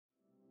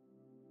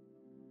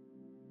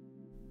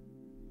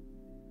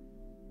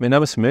Mijn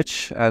naam is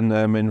Mitch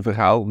en mijn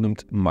verhaal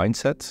noemt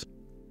Mindset.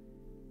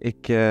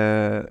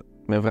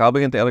 Mijn verhaal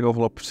begint eigenlijk al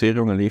vanaf zeer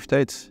jonge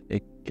leeftijd.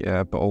 Ik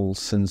heb al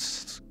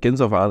sinds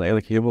kinds af aan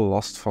eigenlijk heel veel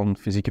last van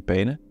fysieke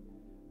pijnen.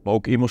 Maar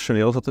ook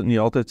emotioneel zat het niet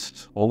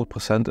altijd 100%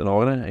 in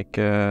orde.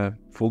 Ik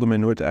voelde mij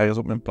nooit ergens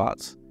op mijn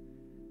plaats.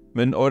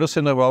 Mijn ouders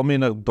zijn daar wel mee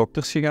naar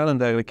dokters gegaan en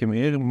dergelijke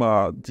meer,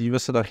 maar die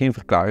wisten daar geen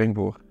verklaring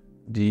voor.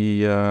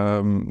 Die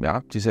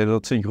zeiden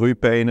dat zijn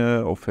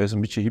groeipijnen of hij is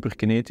een beetje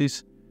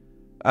hyperkinetisch.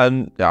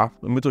 En ja,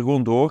 we moeten er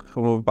gewoon door.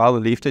 Op een bepaalde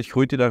leeftijd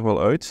groeit hij daar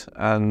wel uit.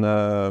 En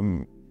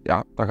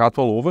dat gaat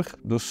wel over.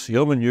 Dus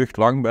heel mijn jeugd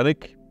lang ben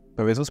ik,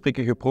 bij wijze van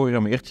spreken,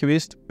 geprogrammeerd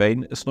geweest.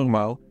 Pijn is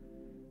normaal.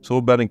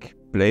 Zo ben ik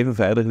blijven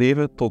verder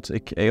leven tot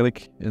ik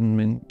eigenlijk in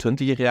mijn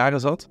 20er jaren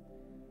zat.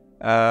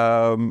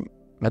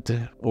 Met de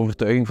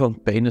overtuiging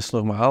van pijn is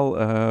normaal.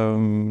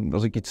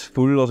 Als ik iets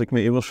voel, als ik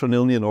me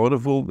emotioneel niet in orde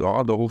voel,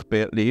 ja, dat hoort bij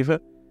het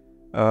leven.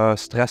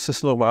 Stress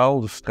is normaal,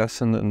 dus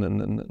stress in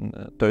een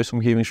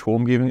thuisomgeving,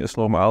 schoolomgeving is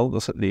normaal, dat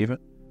is het leven.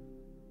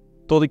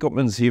 Tot ik op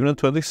mijn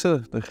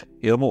 27e er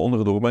helemaal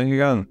onderdoor ben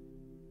gegaan.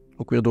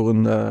 Ook weer door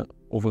een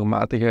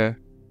overmatige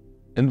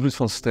invloed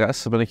van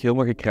stress ben ik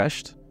helemaal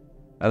gecrashed.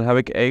 En heb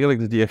ik eigenlijk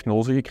de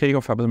diagnose gekregen,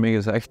 of hebben ze mij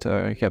gezegd,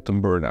 je hebt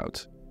een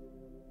burn-out.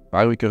 Een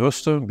paar weken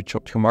rusten, een beetje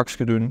op het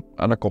gemakje doen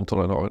en dan komt het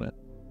wel in orde.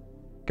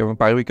 Ik heb een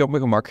paar weken op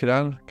mijn gemak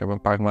gedaan, ik heb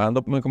een paar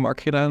maanden op mijn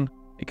gemak gedaan.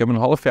 Ik heb een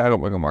half jaar op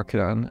mijn gemak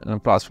gedaan en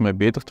in plaats van mij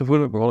beter te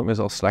voelen, begon ik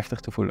mezelf slechter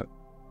te voelen.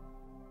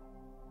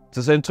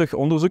 Ze zijn terug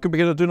onderzoeken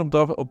beginnen doen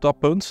op dat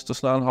punt, dus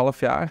na een half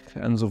jaar.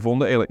 En ze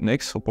vonden eigenlijk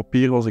niks. Op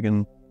papier was ik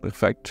een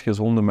perfect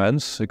gezonde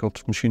mens. Ik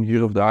had misschien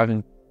hier of daar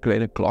een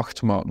kleine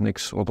klacht, maar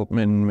niks wat dat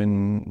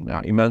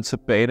mijn immense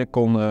pijnen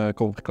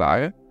kon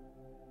verklaren.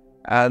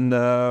 En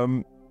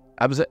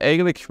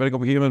ben ik op een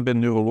gegeven moment bij een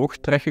neuroloog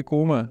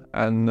terechtgekomen.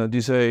 En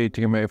die zei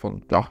tegen mij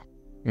van, ja,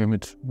 je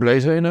moet blij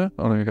zijn, hè.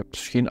 Je hebt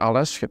geen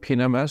ALS, je hebt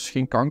geen MS,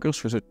 geen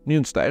kankers, je zit niet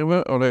in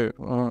sterven.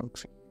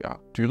 Ja,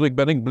 tuurlijk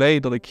ben ik blij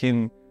dat ik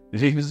geen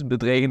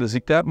levensbedreigende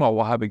ziekte heb, maar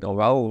wat heb ik dan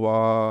wel?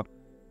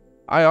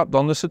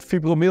 Dan is het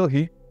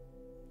fibromyalgie.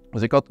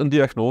 Dus ik had een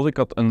diagnose, ik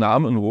had een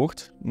naam, een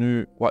woord.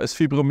 Nu, wat is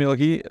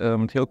fibromyalgie?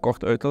 Om het heel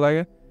kort uit te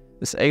leggen,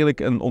 is eigenlijk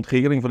een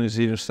ontregeling van je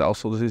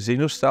zenuwstelsel. Dus je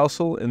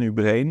zenuwstelsel in je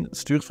brein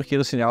stuurt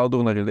verkeerde signalen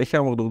door naar je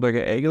lichaam, waardoor dat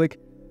je eigenlijk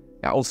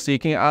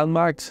ontstekingen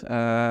aanmaakt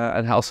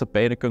en helse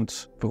pijnen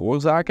kunt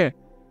veroorzaken.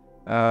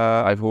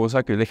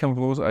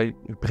 Je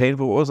brein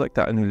veroorzaakt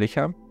dat in je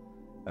lichaam.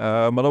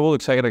 Maar dat wil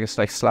ook zeggen dat je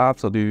slecht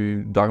slaapt, dat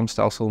je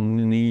darmstelsel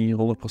niet 100%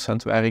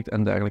 werkt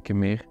en dergelijke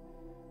meer.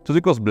 Dus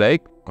ik was blij,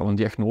 ik had een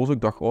diagnose,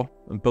 ik dacht,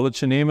 een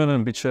pilletje nemen,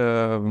 een beetje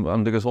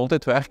aan de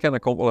gezondheid werken en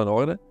dat komt wel in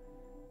orde.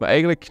 Maar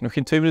eigenlijk, nog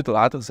geen 2 minuten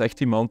later, zegt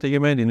die man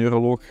tegen mij, die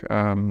neuroloog,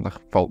 daar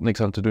valt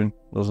niks aan te doen.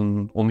 Dat is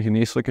een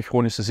ongeneeslijke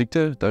chronische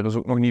ziekte, daar is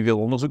ook nog niet veel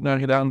onderzoek naar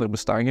gedaan, daar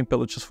bestaan geen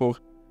pilletjes voor.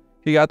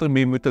 Je gaat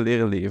ermee moeten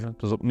leren leven.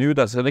 Dus opnieuw,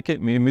 dat zinnetje,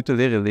 mee moeten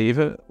leren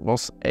leven,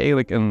 was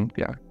eigenlijk een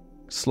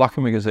slag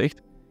in mijn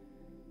gezicht.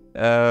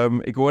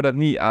 Ik wou dat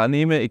niet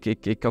aannemen.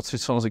 Ik had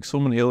zoiets van, als ik zo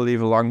mijn hele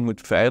leven lang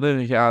moet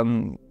verder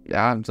gaan,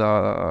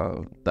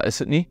 dat is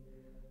het niet.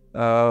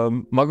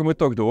 Maar je moet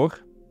toch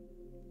door.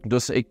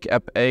 Dus ik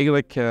heb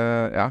eigenlijk,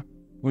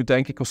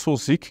 ik was zo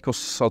ziek, ik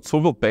had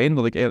zoveel pijn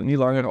dat ik eigenlijk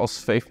niet langer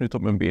als 5 minuten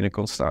op mijn benen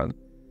kon staan.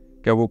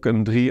 Ik heb ook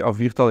een 3 à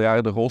 4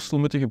 jaar de rolstoel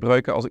moeten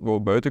gebruiken als ik wou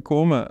buiten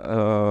komen.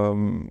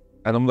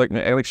 En omdat ik me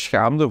eigenlijk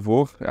schaamde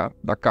voor,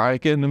 dat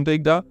karretje noemde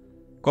ik dat,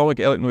 kwam ik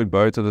eigenlijk nooit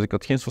buiten. Dus ik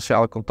had geen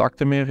sociale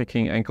contacten meer. Ik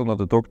ging enkel naar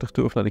de dokter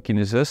toe of naar de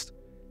kinesist.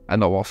 En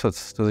dat was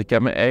het. Dus ik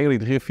heb me eigenlijk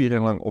 3 of 4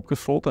 jaar lang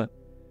opgesloten.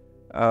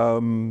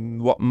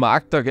 Wat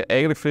maakt dat je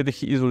eigenlijk volledig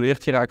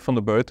geïsoleerd geraakt van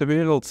de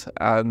buitenwereld.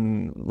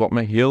 En wat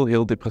me heel,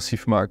 heel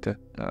depressief maakte.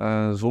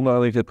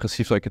 Zo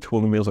depressief dat ik het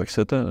gewoon niet meer zag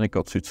zitten. En ik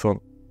had zoiets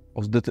van,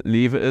 als dit het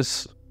leven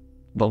is,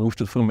 dan hoeft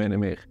het voor mij niet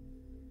meer.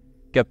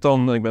 Ik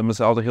ben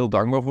mezelf er heel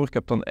dankbaar voor. Ik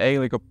heb dan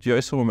eigenlijk op het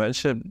juiste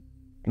momentje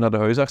naar de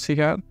huisarts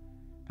gegaan.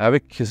 Heb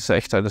ik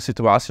gezegd, de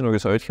situatie nog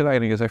eens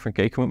uitgelegd en gezegd van,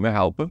 kijk, je moet mij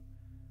helpen.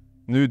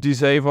 Nu, die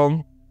zei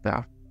van,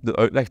 de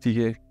uitleg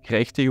die je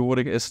krijgt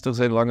tegenwoordig is, er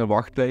zijn lange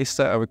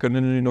wachtlijsten en we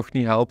kunnen nu nog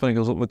niet helpen en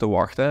je zult moeten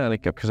wachten. En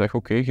ik heb gezegd,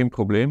 oké, geen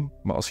probleem,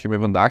 maar als je mij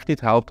vandaag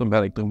niet helpt, dan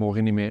ben ik er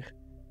morgen niet meer.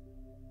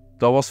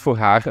 Dat was voor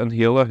haar een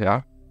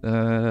hele,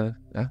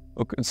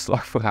 ook een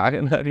slag voor haar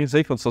in haar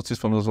gezicht, want dat is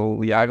van, dat is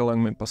al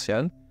jarenlang mijn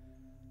patiënt.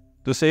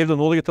 Dus ze heeft de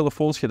nodige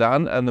telefoons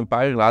gedaan en een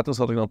paar jaar later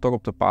zat ik dan toch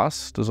op de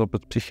PAS, dus op de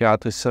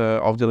psychiatrische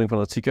afdeling van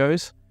het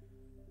ziekenhuis.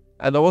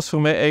 En dat was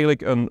voor mij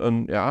eigenlijk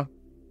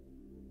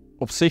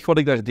op zich wat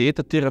ik daar deed,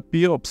 de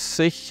therapieën op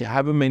zich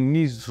hebben mij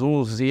niet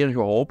zozeer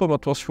geholpen, maar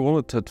het was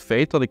gewoon het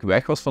feit dat ik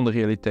weg was van de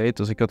realiteit.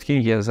 Dus ik had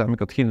geen gsm, ik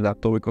had geen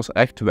laptop, ik was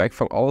echt weg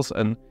van alles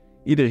en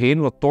iedereen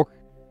wat toch,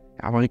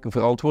 waar ik een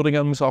verantwoording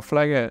aan moest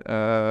afleggen.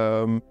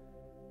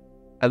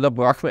 En dat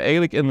bracht me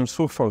eigenlijk in een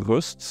soort van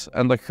rust.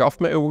 En dat gaf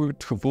mij ook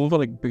het gevoel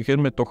van, ik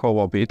begin me toch wel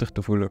wat beter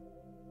te voelen.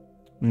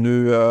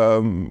 Nu,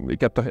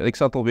 ik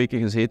zat al weken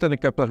gezeten en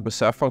ik heb daar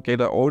besef van, kijk,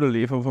 dat oude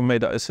leven van mij,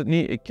 dat is het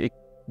niet. Ik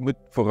moet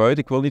vooruit,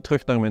 ik wil niet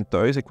terug naar mijn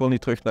thuis, ik wil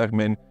niet terug naar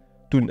mijn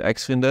toen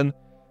ex-vriendin.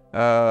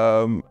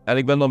 En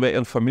ik ben dan bij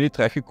een familie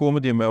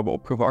terechtgekomen die mij hebben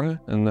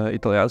opgevangen. Een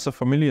Italiaanse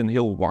familie, een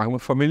heel warme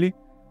familie.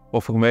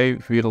 Wat voor mij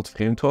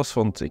wereldvreemd was,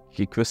 want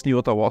ik wist niet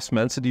wat dat was.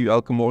 Mensen die u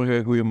elke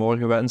morgen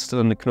goeiemorgen wensten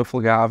en een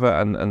knuffel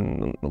gaven.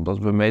 En omdat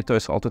het bij mij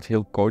thuis altijd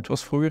heel koud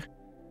was vroeger.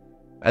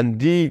 En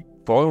die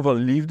vorm van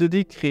liefde die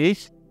ik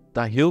kreeg,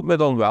 dat hielp mij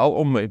dan wel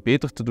om mij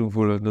beter te doen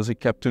voelen. Dus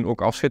ik heb toen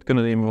ook afscheid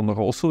kunnen nemen van de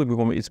rolstoel. Ik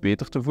begon me iets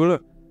beter te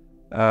voelen.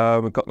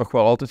 Ik had nog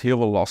wel altijd heel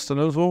veel lasten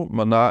en zo.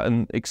 Maar na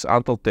een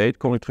x-aantal tijd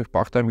kon ik terug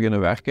parttime beginnen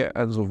werken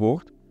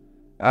enzovoort.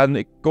 En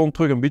ik kon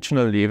terug een beetje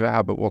een leven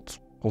hebben wat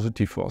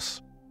positief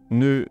was.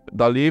 Nu,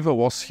 dat leven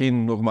was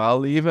geen normaal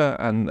leven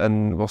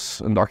en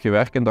was een dagje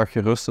werken, een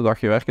dagje rusten, een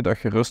dagje werken, een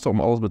dagje rusten om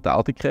alles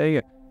betaald te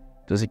krijgen.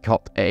 Dus ik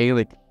had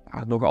eigenlijk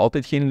nog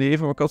altijd geen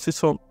leven, maar ik had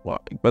zoiets van,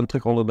 ik ben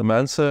terug onder de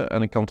mensen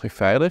en ik kan terug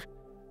verder.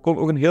 Ik kon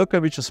ook een heel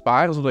klein beetje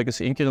sparen, zodat ik eens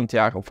 1 keer in het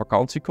jaar op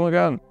vakantie kon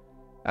gaan.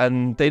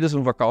 En tijdens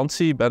een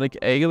vakantie ben ik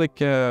eigenlijk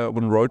op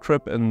een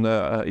roadtrip in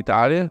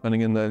Italië, ben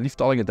ik een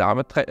lieftallige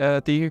dame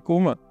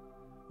tegengekomen.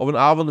 Op een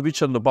avond een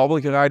beetje aan de babbel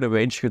geraakt, een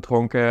wijntje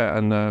gedronken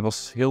en het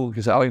was heel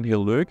gezellig en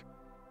heel leuk.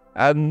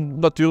 En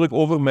natuurlijk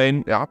over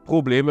mijn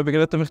problemen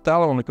beginnen te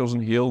vertellen, want ik was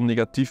een heel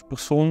negatief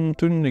persoon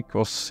toen. Ik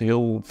was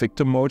heel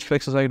victim mode,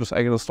 gelijk ze zeggen, dus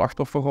echt een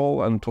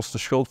slachtofferrol. En het was de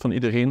schuld van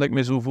iedereen dat ik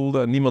me zo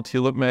voelde en niemand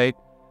hielp mij.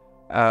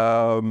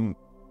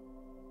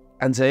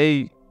 En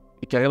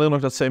ik herinner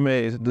nog dat zij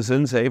mij de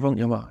zin zei van,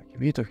 ja maar je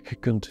weet toch, je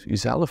kunt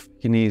jezelf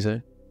genezen,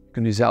 je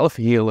kunt jezelf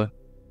helen.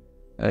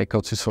 En ik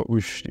had zoiets van,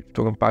 oei,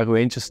 toch een paar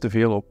wijntjes te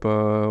veel op,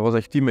 wat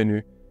zegt die mij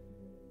nu?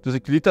 Dus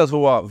ik liet dat zo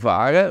wat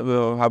varen.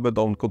 We hebben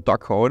dan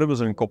contact gehouden, we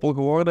zijn een koppel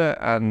geworden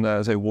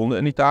en zij woonde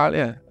in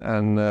Italië.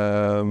 En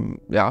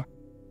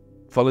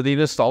van het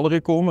ene is het andere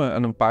gekomen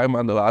en een paar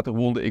maanden later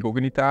woonde ik ook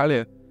in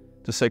Italië.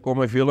 Dus zij kwam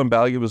mij veel in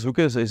België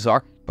bezoeken. Zij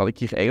zag dat ik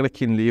hier eigenlijk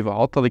geen leven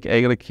had, dat ik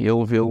eigenlijk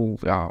heel veel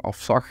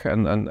afzag.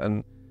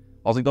 En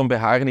als ik dan bij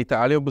haar in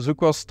Italië op bezoek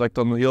was, dat ik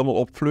dan helemaal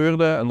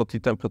opfleurde en dat die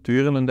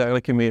temperaturen en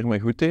dergelijke meer mij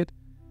goed deed.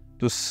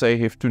 Dus zij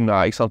heeft toen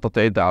na x aantal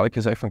tijd dadelijk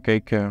gezegd van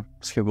kijk,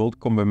 als je wilt,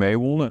 kom bij mij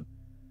wonen.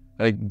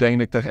 En ik denk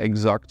dat ik daar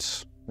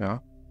exact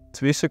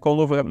 2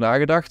 seconden over heb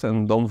nagedacht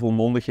en dan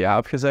volmondig ja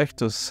heb gezegd.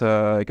 Dus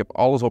ik heb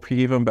alles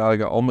opgegeven in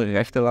België, al mijn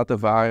rechten laten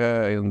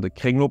varen. En de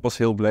kringloop was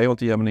heel blij, want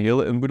die hebben een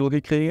hele inboedel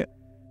gekregen.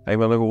 En ik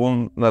ben dan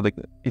gewoon naar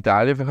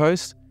Italië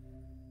verhuisd.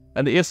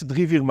 En de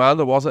eerste 3-4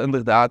 maanden was het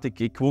inderdaad,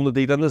 ik woonde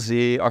dicht aan de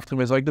zee, achter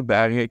mij zag ik de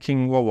bergen, ik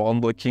ging wat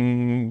wandelen, ik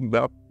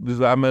ging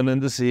zwemmen in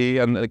de zee.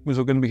 En ik moest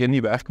ook in het begin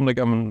niet werken, omdat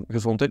ik aan mijn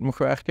gezondheid mocht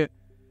werken.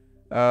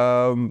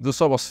 Dus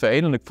dat was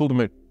fijn en ik voelde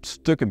me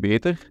stukken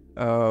beter.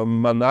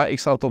 Maar na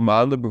x aantal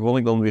maanden begon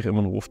ik dan weer in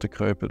mijn hoofd te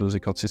kruipen. Dus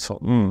ik had zoiets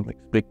van, ik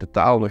spreek de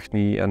taal nog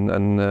niet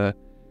en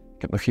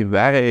ik heb nog geen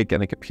werk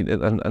en ik heb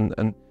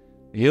en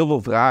heel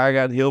veel vragen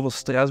en heel veel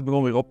stress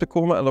begon weer op te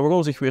komen. En dat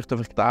begon zich weer te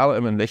vertalen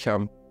in mijn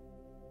lichaam.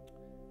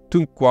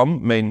 Toen kwam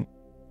mijn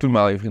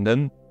toenmalige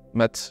vriendin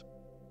met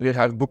weer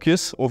haar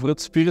boekjes over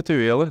het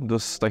spirituele.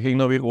 Dus dat ging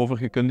dan weer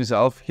over, je kunt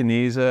jezelf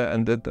genezen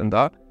en dit en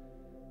dat.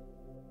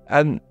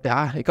 En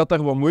ik had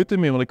daar wat moeite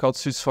mee, want ik had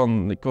zoiets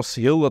van, ik was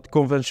heel dat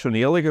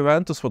conventionele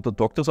gewend, dus wat de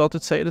dokters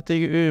altijd zeiden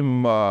tegen u,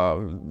 maar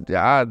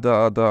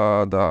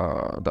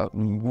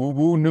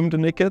woe noemde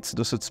ik het,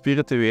 dus het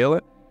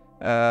spirituele,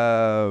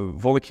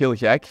 vond ik heel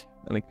gek.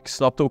 En ik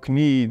snapte ook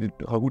niet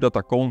hoe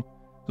dat kon.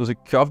 Dus ik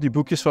gaf die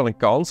boekjes wel een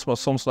kans, maar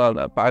soms na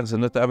een paar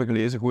zinnen te hebben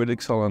gelezen, gooide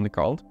ik ze al aan de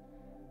kant.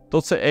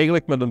 Tot ze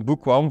eigenlijk met een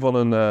boek kwam van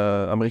een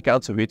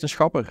Amerikaanse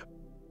wetenschapper.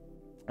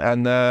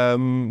 En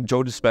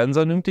Joe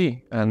Dispenza noemt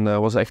hij. En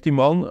was echt die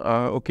man,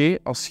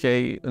 als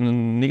jij in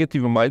een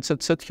negatieve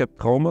mindset zit, je hebt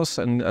trauma's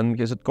en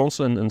je zit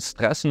constant in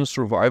stress, in een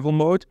survival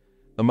mode,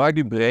 dan maakt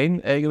je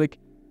brein eigenlijk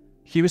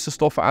chemische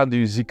stoffen aan die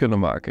je ziek kunnen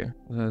maken.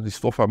 Die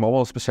stoffen hebben allemaal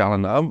een speciale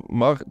naam,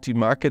 maar die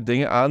maken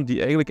dingen aan die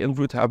eigenlijk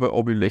invloed hebben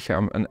op je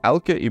lichaam. En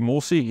elke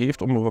emotie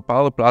heeft op een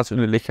bepaalde plaats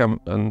in je lichaam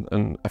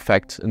een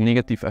effect, een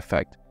negatief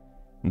effect.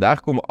 En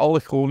daar komen alle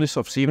chronische,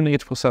 of 97%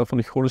 van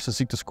de chronische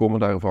ziektes komen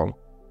daarvan.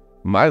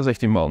 Maar, zegt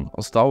die man,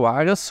 als dat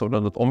waar is, zou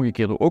dan het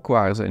omgekeerde ook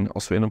waar zijn.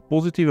 Als wij een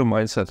positieve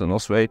mindset en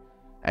als wij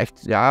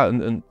echt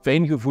een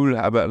fijn gevoel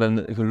hebben en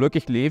een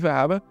gelukkig leven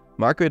hebben,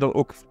 maken wij dan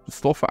ook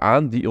stoffen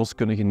aan die ons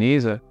kunnen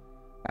genezen.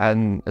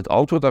 En het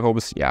antwoord daarop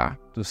is ja.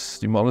 Dus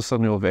die man is daar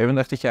nu al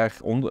 35 jaar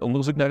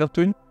onderzoek naar aan het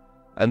doen.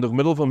 En door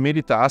middel van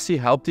meditatie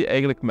helpt hij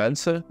eigenlijk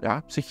mensen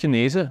zich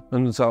genezen,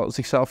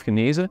 zichzelf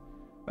genezen.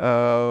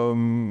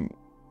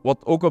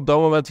 Wat ook op dat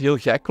moment heel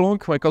gek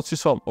klonk, maar ik had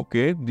zoiets van,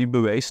 die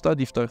bewijst dat,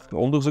 die heeft daar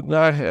onderzoek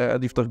naar, die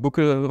heeft daar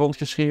boeken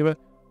rondgeschreven.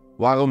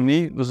 Waarom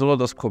niet? We zullen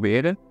dat eens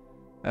proberen.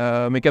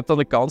 Ik heb dan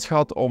de kans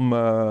gehad om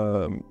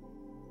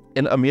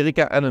in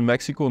Amerika en in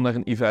Mexico naar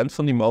een event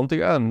van die man te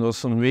gaan. Dat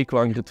was een week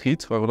lang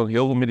retreat, waar we dan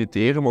heel veel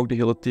mediteren, maar ook de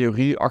hele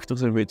theorie achter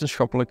zijn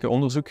wetenschappelijke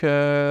onderzoek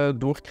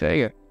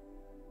doorkrijgen.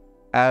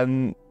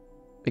 En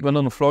ik ben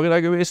dan in Florida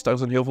geweest, daar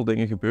zijn heel veel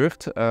dingen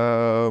gebeurd.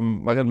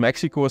 Maar in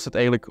Mexico is het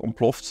eigenlijk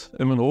ontploft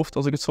in mijn hoofd,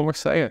 als ik het zo mag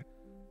zeggen.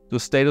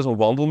 Dus tijdens een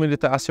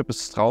wandelmeditatie op het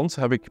strand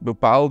heb ik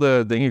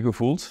bepaalde dingen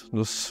gevoeld.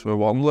 Dus we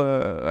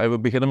wandelen, we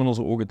beginnen met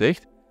onze ogen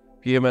dicht.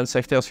 een gegeven moment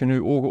zegt hij, als je nu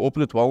je ogen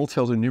opent, wandelt je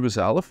als een nieuwe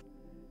zelf.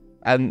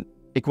 En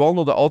ik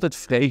wandelde altijd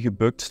vrij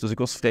gebukt, dus ik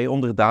was vrij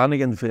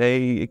onderdanig en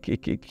vrij...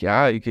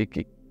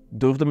 Ik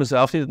durfde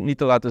mezelf niet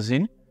te laten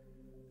zien.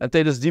 En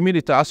tijdens die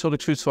meditatie had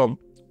ik zoiets van,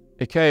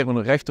 ik ga hier van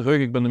een rechte rug,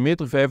 ik ben 1,85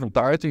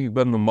 meter, ik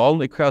ben een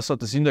man, ik ga eens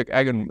laten zien dat ik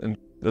echt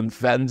een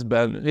vent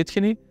ben, weet je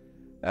niet?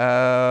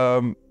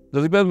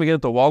 Dus ik ben beginnen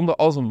te wandelen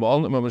als een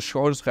man, met mijn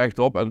schouders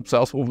rechtop en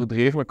zelfs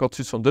overdreven, maar ik had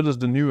zoiets van, dit is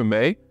de nieuwe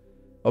mij.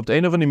 Op het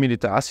einde van die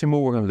meditatie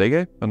mogen we gaan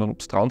liggen, ik ben dan op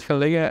het strand gaan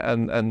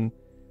liggen en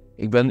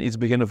ik ben iets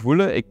beginnen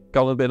voelen, ik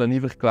kan het bijna niet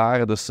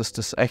verklaren, dus het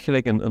is echt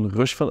gelijk een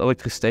rush van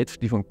elektriciteit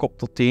die van kop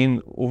tot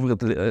teen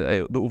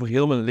over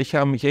heel mijn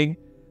lichaam ging.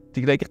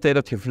 Tegelijkertijd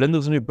had je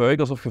vlinders in je buik,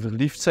 alsof je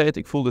verliefd bent.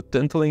 Ik voelde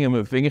tinteling in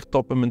mijn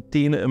vingertoppen, mijn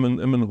tenen,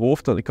 in mijn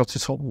hoofd. En ik had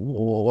zoiets van,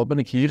 wow, wat ben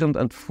ik hier aan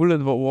het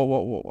voelen?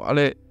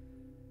 Allee.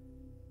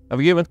 En op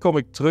een gegeven moment kom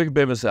ik terug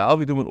bij mezelf,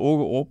 ik doe mijn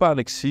ogen open en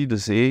ik zie de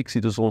zee, ik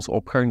zie de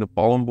zonsopgang, de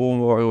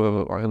palmbomen,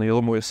 waren een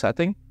hele mooie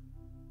setting.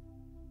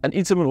 En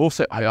iets in mijn hoofd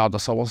zei, ja,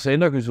 dat zal wel zijn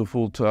dat je zo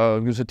voelt.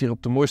 Je zit hier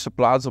op de mooiste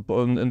plaats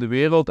in de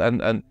wereld.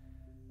 En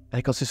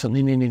ik had zoiets van,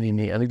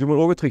 nee. En ik doe mijn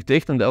ogen terug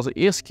dicht en dat was de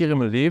eerste keer in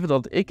mijn leven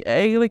dat ik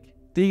eigenlijk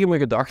tegen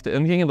mijn gedachten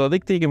inging en dat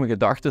ik tegen mijn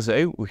gedachten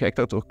zei, hoe gek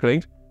dat ook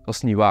klinkt, dat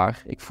is niet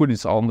waar, ik voel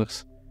iets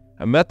anders.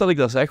 En met dat ik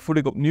dat zeg, voel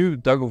ik opnieuw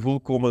dat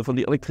gevoel komen van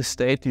die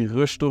elektriciteit, die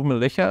rush door mijn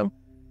lichaam.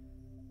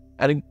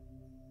 En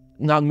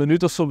na een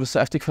minuut of zo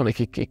besefte ik van,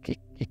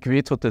 ik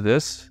weet wat dit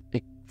is.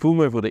 Ik voel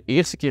me voor de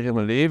eerste keer in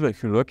mijn leven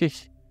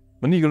gelukkig.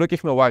 Maar niet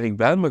gelukkig met waar ik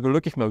ben, maar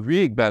gelukkig met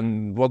wie ik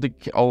ben, wat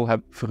ik al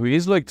heb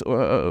verwezenlijkt.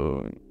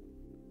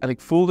 En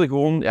ik voelde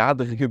gewoon, ja,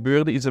 er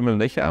gebeurde iets in mijn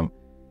lichaam.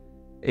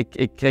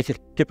 Ik krijg er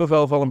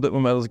kippenvel van op dit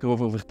moment als ik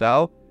erover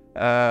vertel.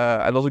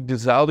 En dat is ook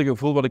dezelfde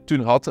gevoel wat ik toen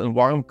had, een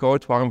warm,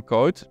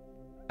 koud.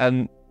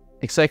 En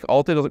ik zeg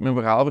altijd als ik mijn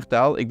verhaal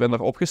vertel, ik ben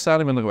daar opgestaan,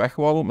 ik ben er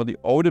weggewandeld, maar die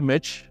oude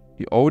Mitch,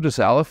 die oude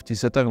zelf, die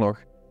zit daar nog.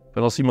 Ik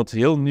ben als iemand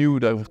heel nieuw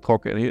daar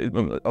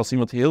vertrokken, als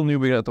iemand heel nieuw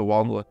begint te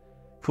wandelen.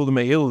 Ik voelde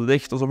me heel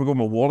licht, alsof ik op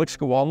mijn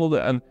wolkje wandelde.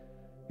 En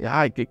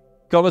ja, ik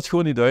kan het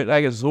gewoon niet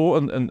uitleggen, zo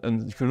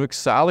een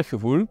gelukzalig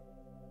gevoel.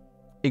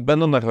 Ik ben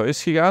dan naar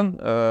huis gegaan.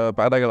 Een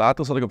paar dagen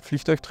later zat ik op het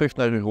vliegtuig terug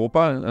naar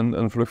Europa.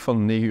 Een vlucht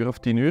van 9 uur of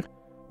 10 uur.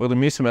 Waar de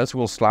meeste mensen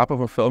gewoon slapen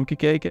of een filmpje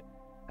kijken.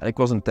 En ik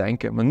was aan het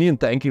denken. Maar niet aan het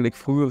denken gelijk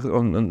vroeger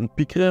een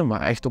piekeren.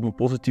 Maar echt op een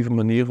positieve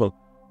manier van...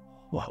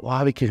 Wat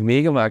heb ik hier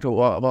meegemaakt?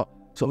 Wat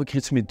zou ik er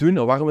iets mee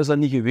doen? Waarom is dat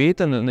niet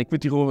geweten? En ik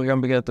moet hierover gaan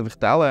beginnen te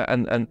vertellen.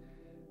 En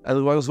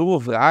er waren zoveel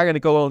vragen. En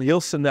ik had al een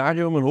heel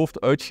scenario in mijn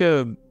hoofd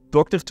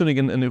uitgedokterd toen ik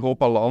in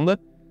Europa landde.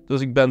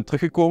 Dus ik ben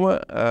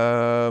teruggekomen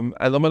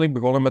en dan ben ik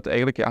begonnen met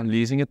eigenlijk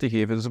lezingen te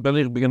geven. Dus ik ben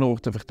hier beginnen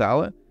over te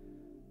vertellen.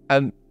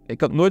 En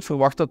ik had nooit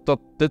verwacht dat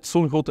dit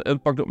zo'n grote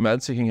impact op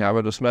mensen ging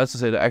hebben. Dus mensen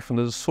zeiden echt van,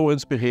 dit is zo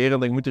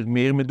inspirerend, ik moet er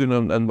meer mee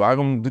doen. En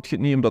waarom doe je het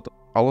niet? Omdat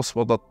alles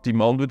wat die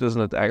man doet is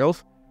in het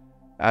Engels.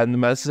 En de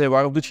mensen zeiden,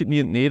 waarom doe je het niet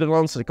in het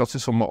Nederlands? En ik had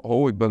zoiets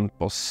van, ik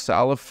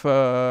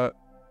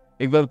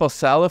ben pas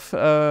zelf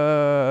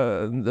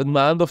een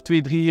maand of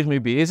 2, 3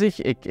 hiermee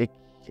bezig. Ik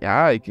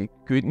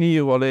weet niet,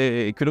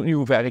 ik weet ook niet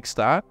hoe ver ik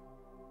sta.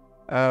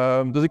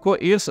 Dus ik wil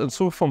eerst een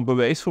soort van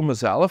bewijs voor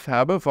mezelf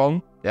hebben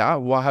van,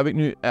 wat heb ik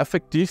nu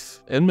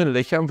effectief in mijn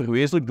lichaam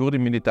verwezenlijkt door die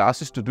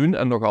meditaties te doen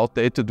en nog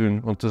altijd te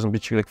doen. Want het is een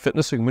beetje gelijk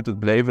fitnessen, je moet het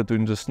blijven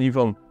doen. Dus niet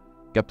van,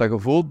 ik heb dat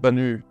gevoeld, ben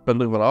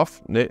er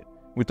vanaf. Nee,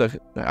 je moet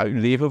daar je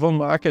leven van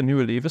maken, een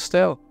nieuwe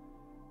levensstijl.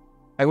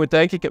 En ik moet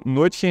denken, ik heb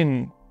nooit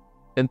geen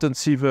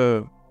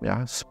intensieve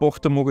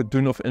sporten mogen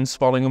doen of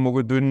inspanningen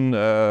mogen doen.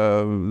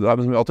 Daar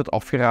hebben ze me altijd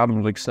afgeraden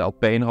omdat ik snel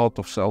pijn had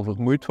of snel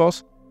vermoeid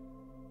was.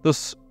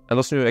 Dus, en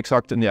dat is nu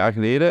exact een jaar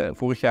geleden.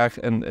 Vorig jaar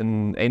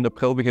in eind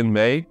april, begin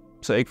mei,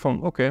 zei ik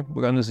van oké,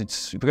 we gaan eens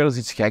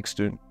iets geks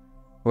doen.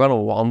 We gaan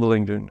een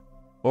wandeling doen.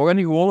 Maar we gaan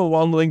niet gewoon een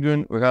wandeling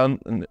doen, we gaan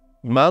een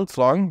maand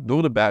lang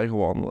door de bergen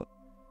wandelen.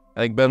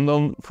 En ik ben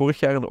dan vorig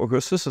jaar in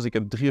augustus, dus ik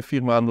heb 3 of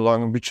 4 maanden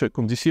lang een beetje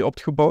conditie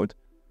opgebouwd.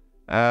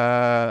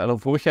 En dan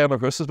vorig jaar in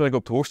augustus ben ik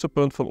op het hoogste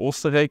punt van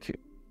Oostenrijk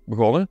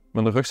begonnen.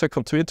 Met een rugzak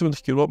van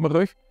 22 kilo op mijn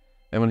rug.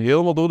 En ben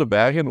helemaal door de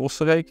bergen in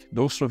Oostenrijk,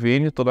 door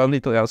Slovenië tot aan de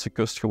Italiaanse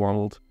kust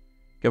gewandeld.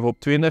 Ik heb op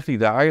 32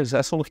 dagen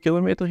 600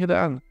 kilometer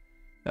gedaan.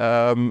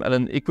 En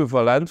een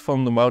equivalent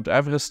van de Mount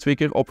Everest 2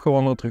 keer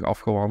opgewandeld, terug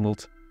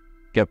afgewandeld.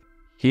 Ik heb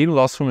geen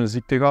last van mijn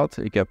ziekte gehad.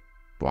 Ik heb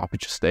een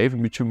beetje stijf,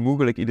 een beetje moe,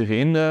 gelijk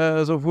iedereen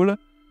zou voelen.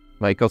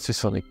 Maar ik had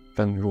zoiets van, ik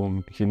ben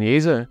gewoon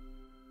genezen.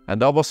 En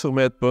dat was voor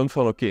mij het punt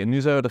van, oké,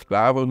 nu zijn we er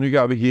klaar voor. Nu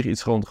gaan we hier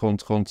iets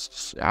rond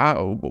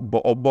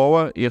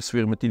opbouwen. Eerst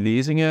weer met die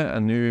lezingen.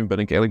 En nu ben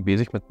ik eigenlijk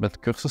bezig met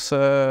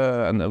cursussen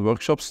en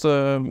workshops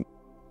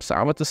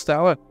samen te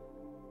stellen.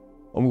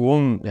 Om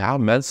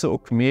gewoon mensen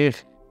ook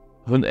meer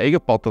hun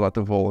eigen pad te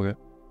laten volgen.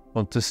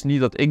 Want het is niet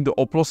dat ik de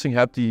oplossing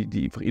heb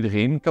die voor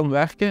iedereen kan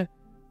werken.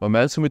 Maar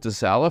mensen moeten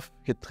zelf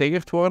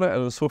getriggerd worden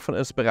en een soort van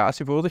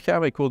inspiratie voor zich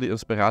hebben. Ik wil die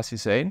inspiratie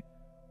zijn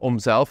om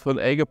zelf hun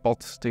eigen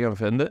pad te gaan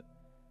vinden.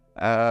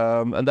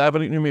 En daar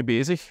ben ik nu mee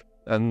bezig.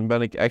 En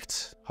ben ik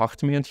echt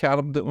hard mee aan het gaan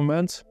op dit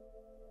moment.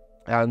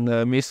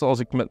 En meestal als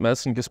ik met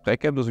mensen een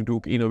gesprek heb, dus ik doe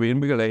ook 1-op-1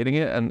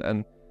 begeleidingen.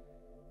 En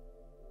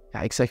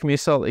Ja, ik zeg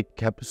meestal, ik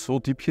heb zo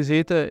diep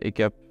gezeten, ik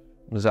heb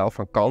mezelf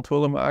van kant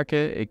willen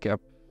maken, ik heb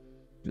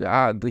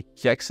de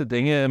gekste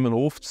dingen in mijn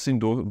hoofd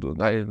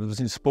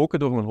zien spoken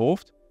door mijn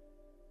hoofd.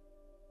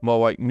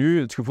 Maar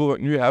het gevoel wat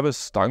ik nu heb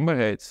is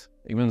dankbaarheid.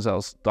 Ik ben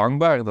zelfs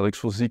dankbaar dat ik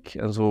zo ziek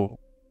en zo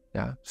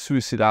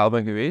suïcidaal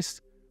ben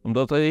geweest.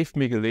 Omdat dat heeft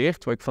me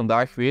geleerd wat ik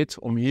vandaag weet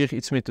om hier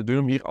iets mee te doen,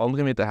 om hier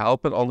anderen mee te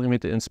helpen, anderen mee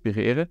te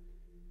inspireren.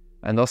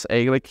 En dat is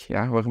eigenlijk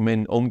waar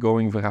mijn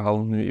ongoing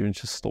verhaal nu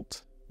eventjes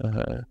stopt.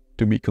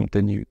 To be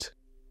continued.